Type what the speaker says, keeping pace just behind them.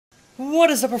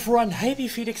What is up everyone, Happy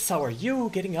Phoenix, how are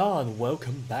you getting on?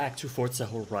 Welcome back to Forza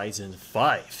Horizon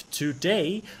 5.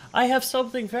 Today I have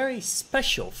something very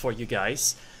special for you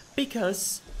guys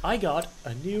because I got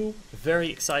a new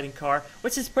very exciting car,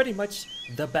 which is pretty much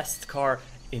the best car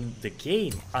in the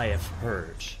game, I have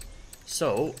heard.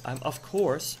 So I'm of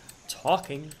course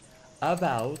talking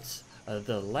about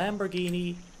the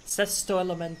Lamborghini Sesto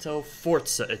Elemento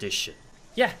Forza edition.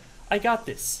 Yeah, I got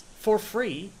this for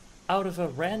free out of a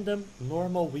random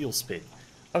normal wheel spin.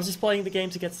 I was just playing the game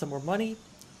to get some more money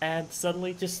and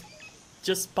suddenly just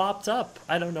popped up.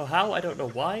 I don't know how, I don't know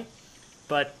why,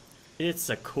 but it's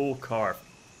a cool car.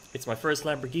 It's my first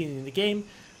Lamborghini in the game,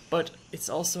 but it's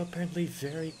also apparently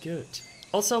very good.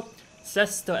 Also,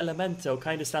 Sesto Elemento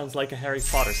kind of sounds like a Harry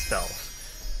Potter spell.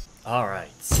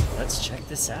 Alright, let's check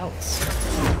this out.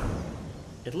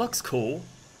 It looks cool.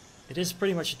 It is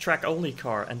pretty much a track-only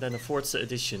car and then a Forza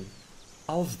edition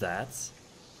of that.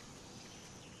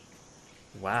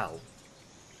 Wow.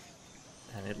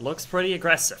 And it looks pretty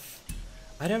aggressive.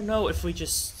 I don't know if we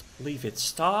just leave it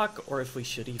stock or if we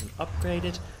should even upgrade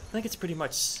it. I think it's pretty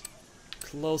much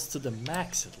close to the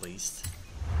max at least.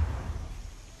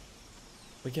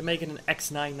 We can make it an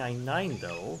X999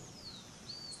 though,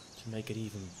 to make it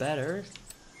even better.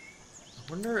 I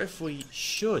wonder if we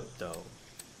should though.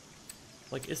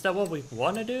 Like, is that what we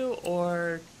want to do,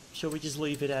 or should we just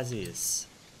leave it as is?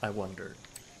 I wonder.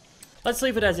 Let's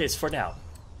leave it as is for now,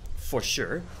 for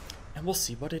sure, and we'll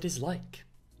see what it is like.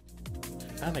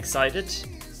 I'm excited.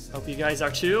 Hope you guys are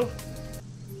too.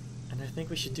 And I think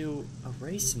we should do a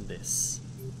race in this.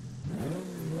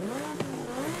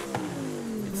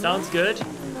 It sounds good.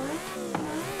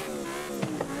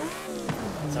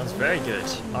 It sounds very good.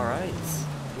 Alright.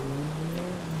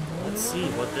 Let's see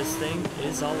what this thing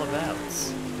is all about.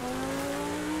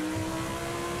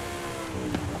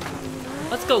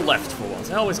 Let's go left for once.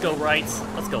 I always go right.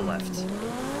 Let's go left. Ooh.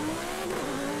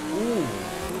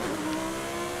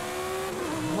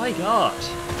 Oh my god.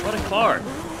 What a car.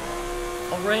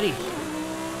 Already.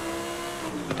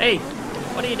 Hey,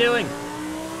 what are you doing?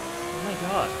 Oh my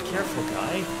god. Careful,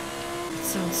 guy. It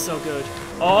sounds so good.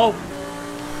 Oh.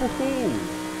 Woohoo.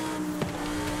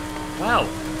 Wow.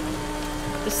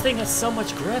 This thing has so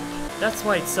much grip. That's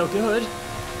why it's so good.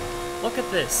 Look at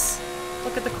this.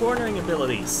 Look at the cornering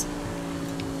abilities.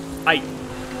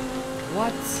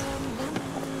 What?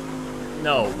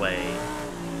 No way.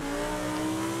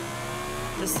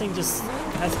 This thing just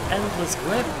has endless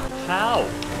grip. How?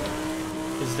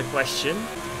 Is the question.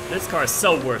 This car is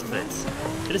so worth it.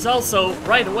 It is also,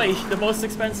 right away, the most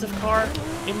expensive car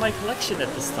in my collection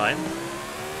at this time.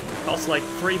 It costs like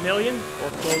 3 million,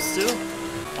 or close to.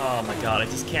 Oh my god, I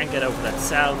just can't get over that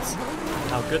sound.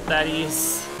 How good that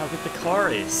is. How good the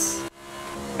car is.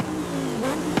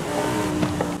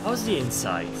 How's the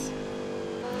inside?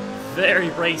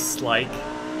 Very race-like.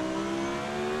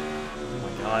 Oh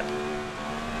my god.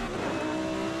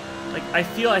 Like, I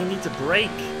feel I need to brake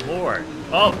more.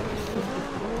 Oh!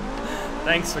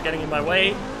 Thanks for getting in my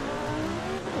way.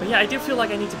 But yeah, I do feel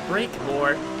like I need to brake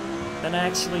more than I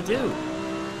actually do.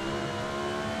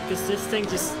 Because this thing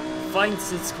just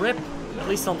finds its grip, at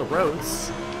least on the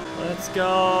roads. Let's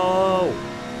go!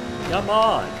 Come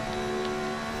on!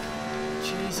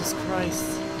 Jesus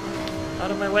Christ. Out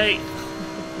of my way.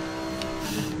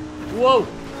 Whoa!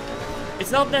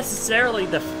 It's not necessarily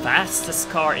the fastest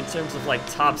car in terms of like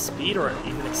top speed or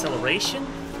even acceleration,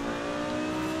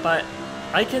 but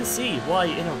I can see why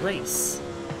in a race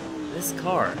this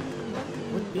car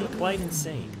would be quite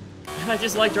insane. And I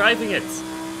just like driving it.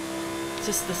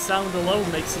 Just the sound alone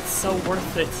makes it so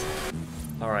worth it.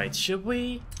 Alright, should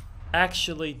we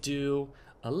actually do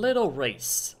a little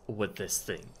race with this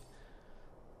thing?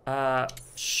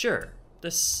 Sure.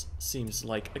 This seems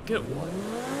like a good one.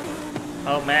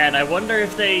 Oh man, I wonder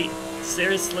if they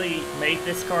seriously made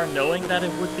this car knowing that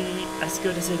it would be as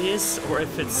good as it is, or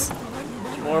if it's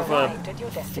more of a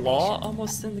flaw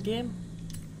almost in the game,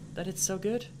 that it's so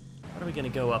good. What are we gonna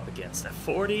go up against? At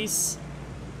 40s?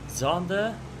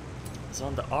 Zonda?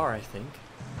 Zonda R, I think.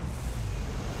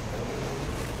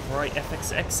 Right,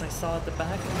 FXX I saw at the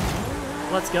back.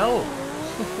 Let's go!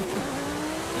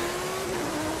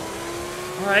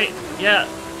 Alright, yeah.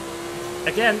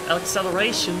 Again,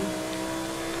 acceleration.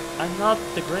 I'm not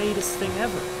the greatest thing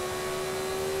ever.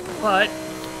 But,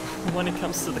 when it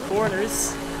comes to the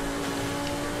corners,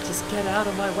 just get out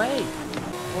of my way.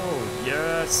 Oh,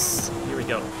 yes. Here we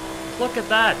go. Look at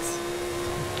that.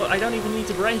 Look, I don't even need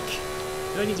to brake.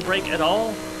 Do I need to brake at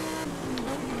all?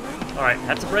 Alright,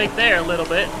 had to brake there a little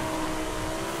bit.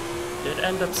 Did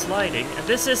end up sliding. And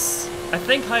this is, I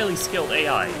think, highly skilled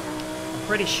AI. I'm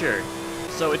pretty sure.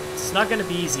 So it's not gonna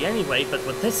be easy anyway, but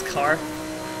with this car,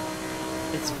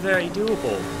 it's very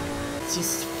doable. It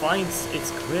just finds its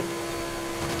grip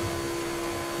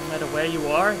no matter where you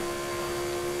are,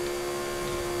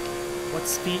 what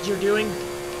speed you're doing.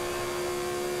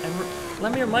 And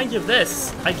let me remind you of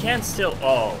this. I can still...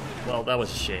 Oh, well, that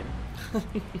was a shame.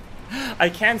 I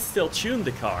can still tune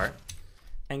the car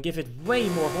and give it way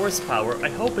more horsepower. I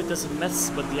hope it doesn't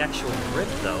mess with the actual grip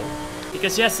though.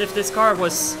 Because yes, if this car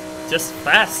was just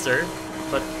faster,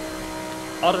 but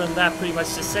other than that pretty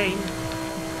much the same,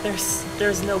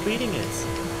 there's no beating it.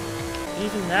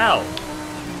 Even now,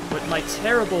 with my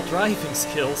terrible driving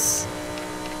skills,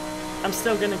 I'm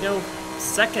still gonna go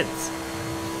second.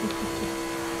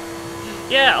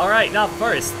 Yeah, alright, not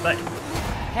first, but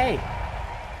hey,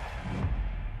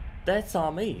 that's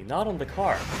on me, not on the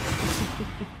car.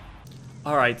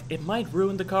 Alright, it might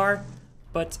ruin the car,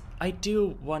 but I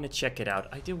do want to check it out.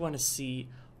 I do want to see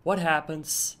what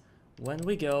happens when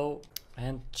we go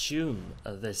and tune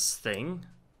this thing.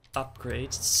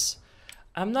 Upgrades.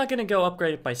 I'm not gonna go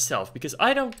upgrade it myself because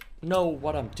I don't know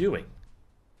what I'm doing.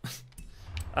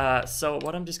 So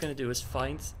what I'm just gonna do is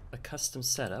find a custom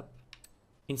setup.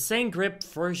 Insane Grip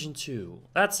version 2.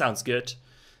 That sounds good.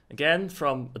 Again,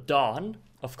 from Dawn,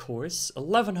 of course.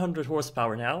 1100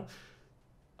 horsepower now.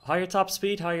 Higher top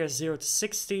speed, higher 0 to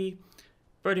 60.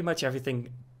 Pretty much everything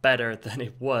better than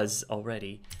it was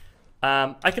already.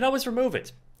 I can always remove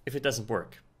it if it doesn't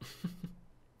work.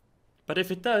 But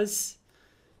if it does,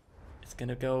 it's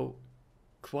gonna go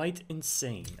quite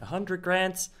insane. 100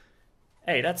 grand.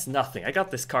 Hey, that's nothing. I got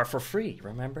this car for free,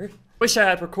 remember? Wish I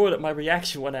had recorded my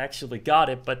reaction when I actually got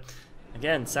it, but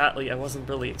again, sadly, I wasn't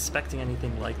really expecting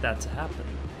anything like that to happen.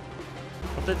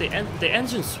 But the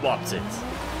engine swapped it.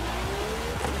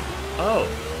 Oh.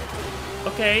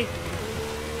 Okay.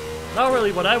 Not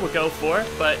really what I would go for,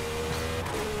 but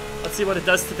let's see what it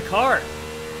does to the car.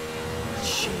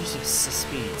 Jesus, the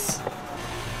speeds.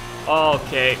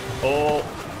 Okay. Oh,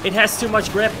 it has too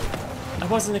much grip. I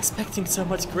wasn't expecting so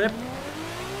much grip.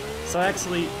 So I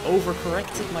actually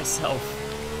overcorrected myself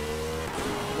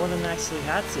more than I actually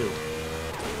had to.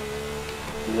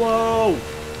 Whoa!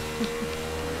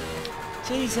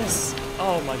 Jesus!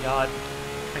 Oh my god.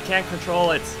 I can't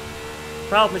control it.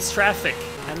 Problem is traffic,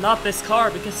 and not this car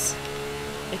because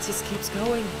it just keeps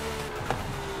going.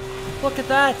 Look at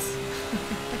that!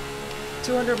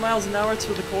 200 miles an hour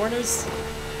through the corners?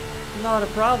 Not a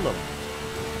problem.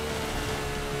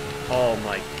 Oh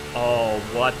my... Oh,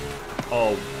 what?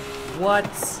 Oh, what?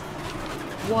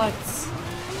 What?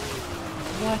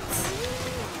 What?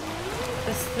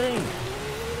 This thing?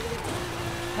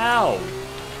 How?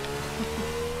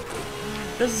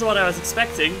 This is what I was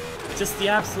expecting. Just the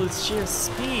absolute sheer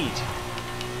speed.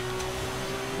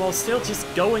 While still just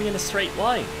going in a straight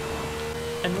line.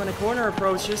 And when a corner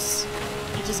approaches,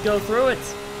 you just go through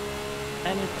it.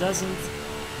 And it doesn't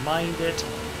mind it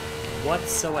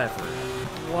whatsoever.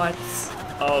 What?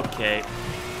 Okay.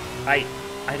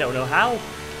 I don't know how.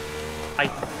 I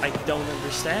don't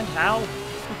understand how.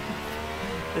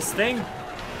 This thing,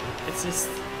 it's just...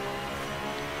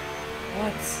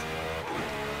 What?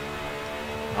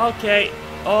 Okay.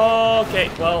 Okay.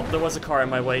 Well, there was a car in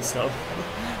my way, so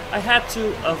I had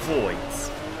to avoid.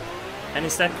 And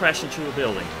instead crash into a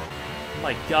building. Oh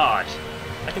my god.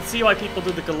 I can see why people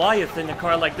do the Goliath in a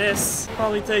car like this.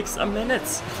 Probably takes a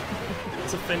minute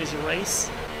to finish a race.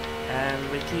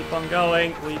 And we keep on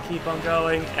going,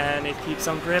 and it keeps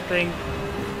on gripping.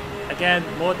 Again,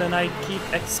 more than I keep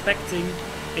expecting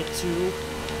it to.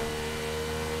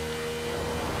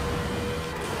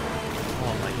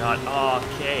 Oh my god,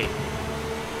 okay.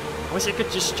 I wish I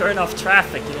could just turn off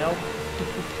traffic, you know?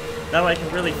 Now I can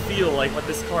really feel like what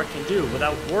this car can do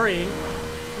without worrying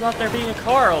about there being a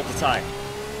car all the time.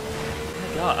 Oh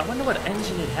my god, I wonder what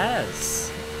engine it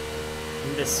has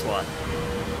in this one.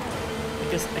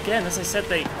 Because again, as I said,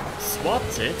 they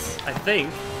swapped it, I think.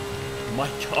 Oh my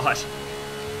god.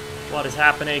 What is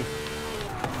happening?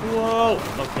 Whoa!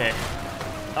 Okay.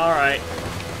 Alright.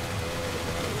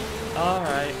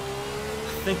 Alright.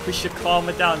 I think we should calm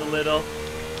it down a little.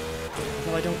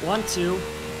 Although I don't want to.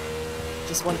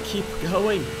 Just want to keep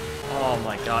going. Oh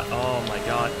my god, oh my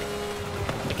god.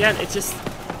 Again, it just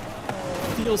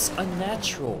feels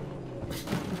unnatural.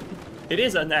 It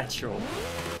is unnatural.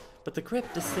 But the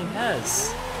grip this thing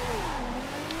has.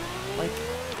 Like,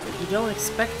 you don't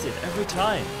expect it every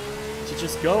time to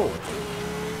just go.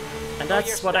 And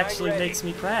that's what actually makes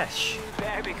me crash.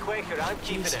 Better be quicker, I'm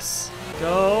keeping it.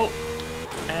 Go.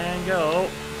 And go.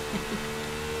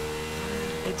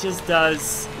 It just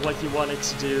does what you want it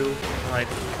to do. Alright,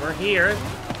 we're here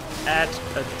at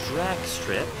a drag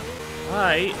strip.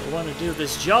 I want to do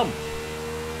this jump.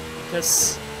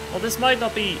 Because, well, this might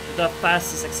not be the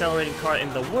fastest accelerating car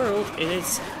in the world. It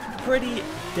is pretty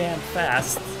damn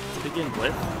fast to begin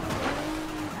with.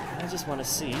 I just want to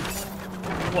see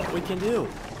what we can do.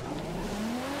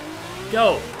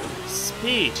 Go!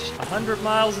 Speed, 100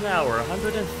 miles an hour,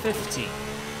 150,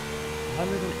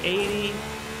 180,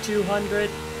 200.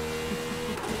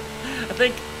 I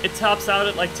think it tops out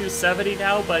at like 270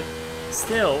 now, but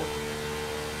still,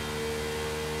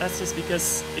 that's just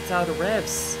because it's out of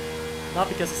revs, not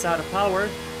because it's out of power.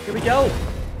 Here we go!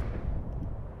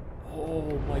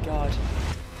 Oh my god.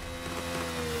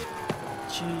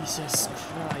 Jesus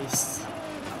Christ.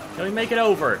 Can we make it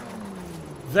over?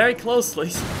 Very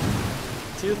closely.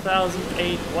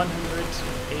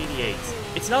 2,188.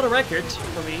 It's not a record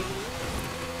for me.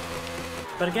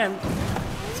 But again,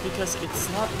 it's because it's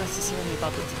not necessarily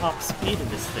about the top speed in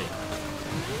this thing.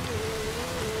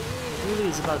 It really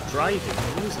is about driving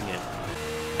and using it.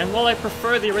 And while I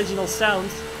prefer the original sound,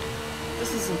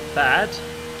 this isn't bad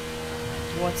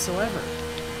whatsoever.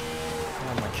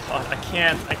 Oh my god, I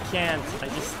can't.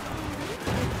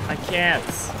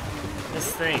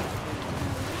 This thing.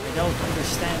 I don't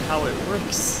understand how it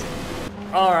works.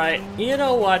 Alright, you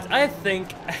know what? I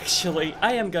think, actually,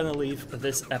 I am gonna leave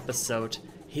this episode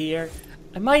here.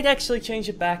 I might actually change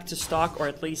it back to stock, or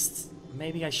at least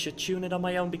maybe I should tune it on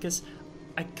my own, because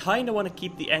I kind of want to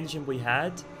keep the engine we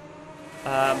had,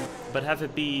 but have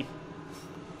it be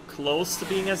close to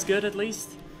being as good at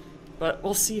least. But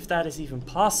we'll see if that is even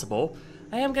possible.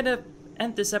 I am gonna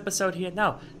end this episode here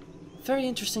now. Very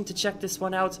interesting to check this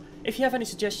one out. If you have any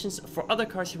suggestions for other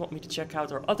cars you want me to check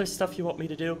out or other stuff you want me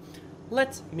to do,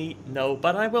 let me know.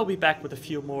 But I will be back with a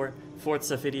few more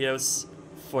Forza videos,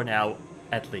 for now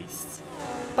at least.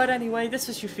 But anyway, this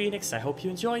was your Phoenix. I hope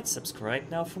you enjoyed. Subscribe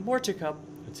now for more to come.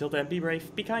 Until then, be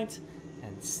brave, be kind,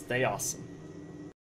 and stay awesome.